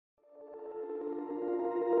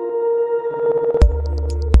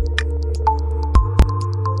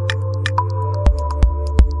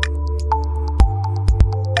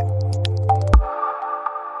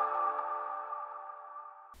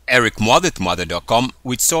ericmother@mother.com.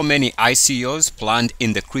 With so many ICOs planned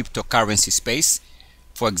in the cryptocurrency space,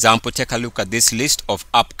 for example, take a look at this list of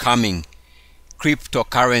upcoming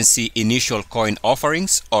cryptocurrency initial coin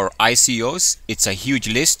offerings, or ICOs. It's a huge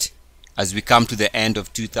list as we come to the end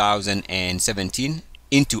of 2017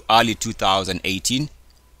 into early 2018.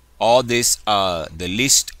 All this are the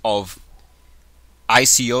list of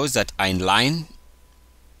ICOs that are in line,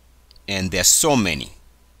 and there's so many.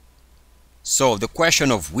 So the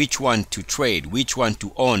question of which one to trade, which one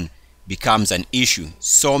to own, becomes an issue.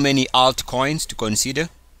 So many altcoins to consider,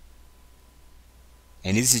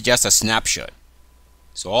 and this is just a snapshot.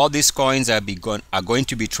 So all these coins are going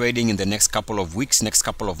to be trading in the next couple of weeks, next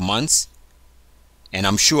couple of months, and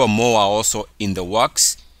I'm sure more are also in the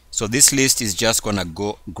works. So this list is just gonna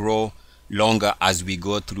grow longer as we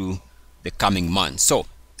go through the coming months. So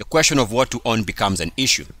the question of what to own becomes an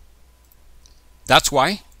issue. That's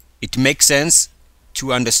why it makes sense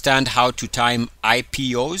to understand how to time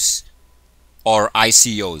IPOs or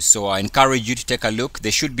ICOs. So I encourage you to take a look.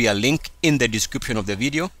 There should be a link in the description of the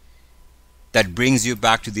video that brings you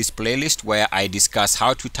back to this playlist where I discuss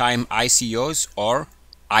how to time ICOs or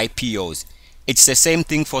IPOs. It's the same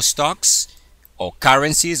thing for stocks or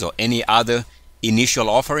currencies or any other initial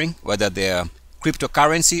offering, whether they're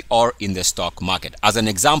cryptocurrency or in the stock market. As an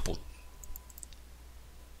example,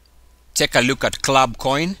 take a look at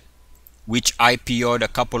ClubCoin, which IPO'd a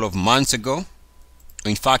couple of months ago.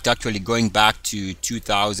 In fact, actually going back to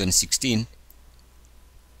 2016,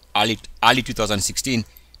 early 2016,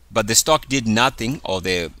 but the stock did nothing, or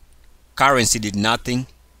the currency did nothing.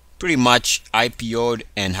 Pretty much IPO'd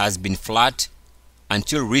and has been flat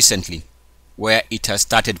until recently, where it has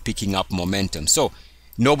started picking up momentum. So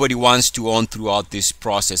nobody wants to own throughout this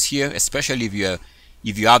process here, especially if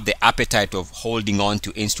you have the appetite of holding on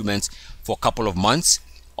to instruments for a couple of months.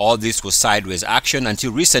 All this was sideways action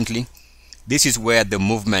until recently. This is where the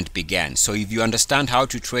movement began. So if you understand how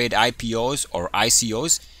to trade IPOs or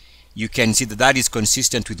ICOs, you can see that that is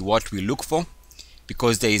consistent with what we look for,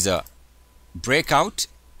 because there is a breakout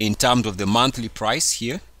in terms of the monthly price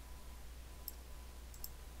here,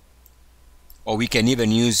 or we can even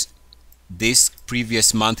use this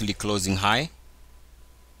previous monthly closing high.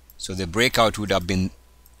 So the breakout would have been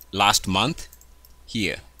last month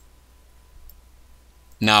here.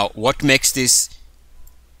 Now what makes this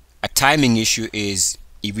a timing issue is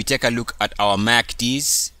if we take a look at our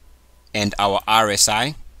MACDs and our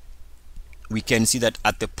RSI, we can see that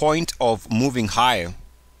at the point of moving higher,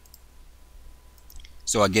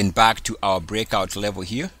 so again back to our breakout level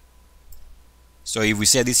here. So if we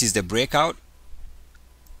say this is the breakout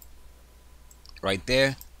right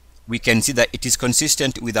there, we can see that it is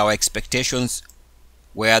consistent with our expectations,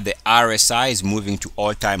 where the RSI is moving to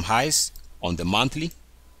all-time highs on the monthly,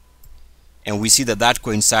 and we see that that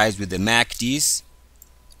coincides with the MACDs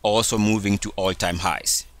also moving to all-time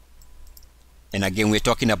highs. And again, we're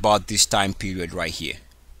talking about this time period right here.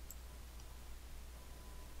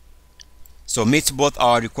 So meets both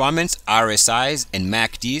our requirements, RSIs and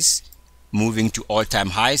MACDs moving to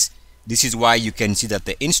all-time highs. This is why you can see that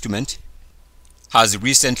the instrument has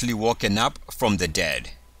recently woken up from the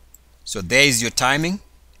dead. So there is your timing,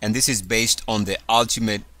 and this is based on the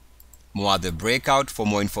ultimate Mother breakout. For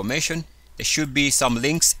more information, there should be some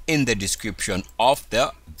links in the description of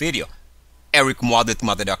the video.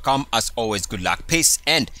 ericmother@mother.com. As always, good luck, peace,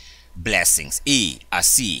 and blessings.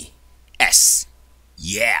 EACS.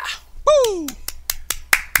 Yeah. Woo!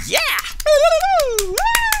 Yeah.